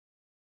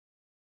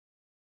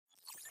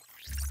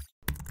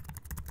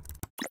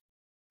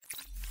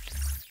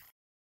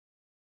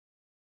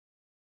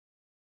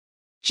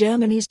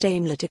Germany's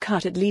Daimler to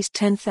cut at least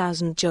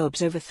 10,000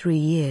 jobs over 3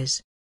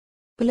 years.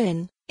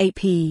 Berlin,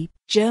 AP,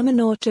 German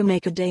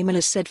automaker Daimler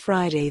said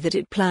Friday that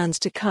it plans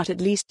to cut at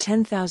least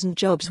 10,000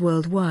 jobs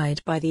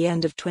worldwide by the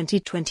end of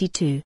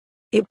 2022.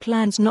 It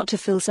plans not to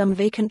fill some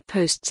vacant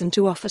posts and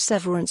to offer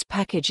severance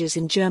packages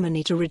in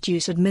Germany to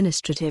reduce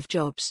administrative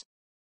jobs.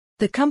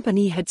 The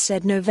company had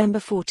said November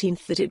 14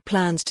 that it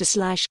plans to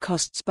slash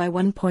costs by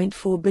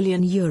 €1.4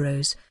 billion,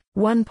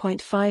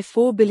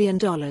 $1.54 billion,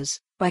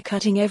 by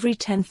cutting every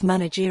 10th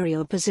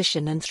managerial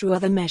position and through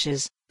other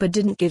measures, but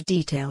didn't give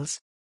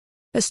details.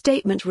 A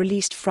statement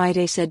released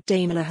Friday said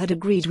Daimler had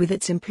agreed with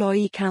its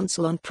employee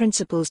council on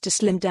principles to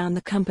slim down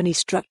the company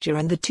structure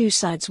and the two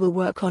sides will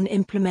work on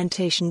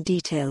implementation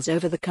details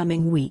over the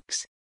coming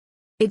weeks.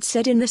 It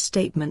said in the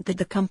statement that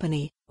the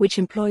company, which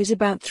employs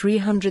about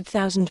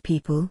 300,000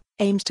 people,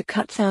 aims to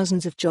cut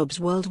thousands of jobs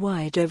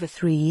worldwide over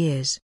 3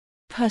 years.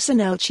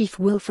 Personnel chief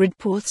Wilfried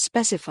Porth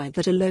specified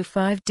that a low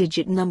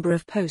 5-digit number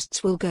of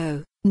posts will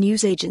go,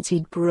 news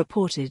agency DPA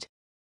reported.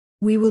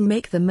 "We will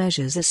make the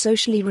measures as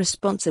socially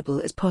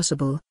responsible as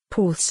possible,"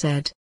 Porth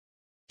said.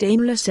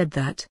 Daimler said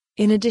that,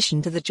 in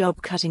addition to the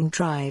job-cutting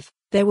drive,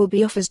 there will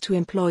be offers to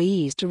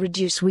employees to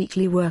reduce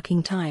weekly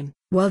working time,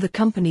 while the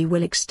company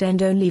will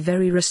extend only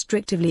very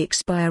restrictively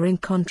expiring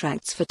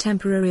contracts for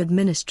temporary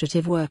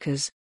administrative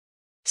workers.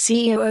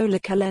 CEO Ola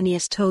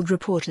Källenius told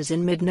reporters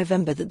in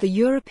mid-November that the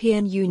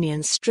European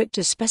Union's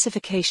stricter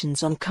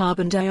specifications on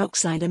carbon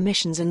dioxide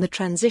emissions and the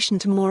transition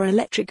to more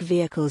electric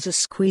vehicles are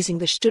squeezing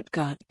the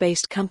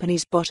Stuttgart-based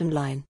company's bottom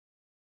line.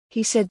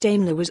 He said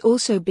Daimler was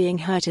also being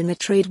hurt in the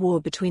trade war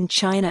between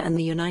China and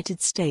the United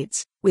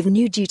States, with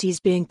new duties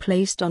being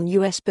placed on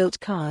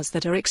US-built cars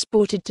that are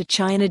exported to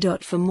China.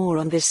 For more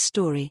on this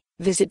story,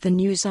 visit the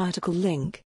news article link.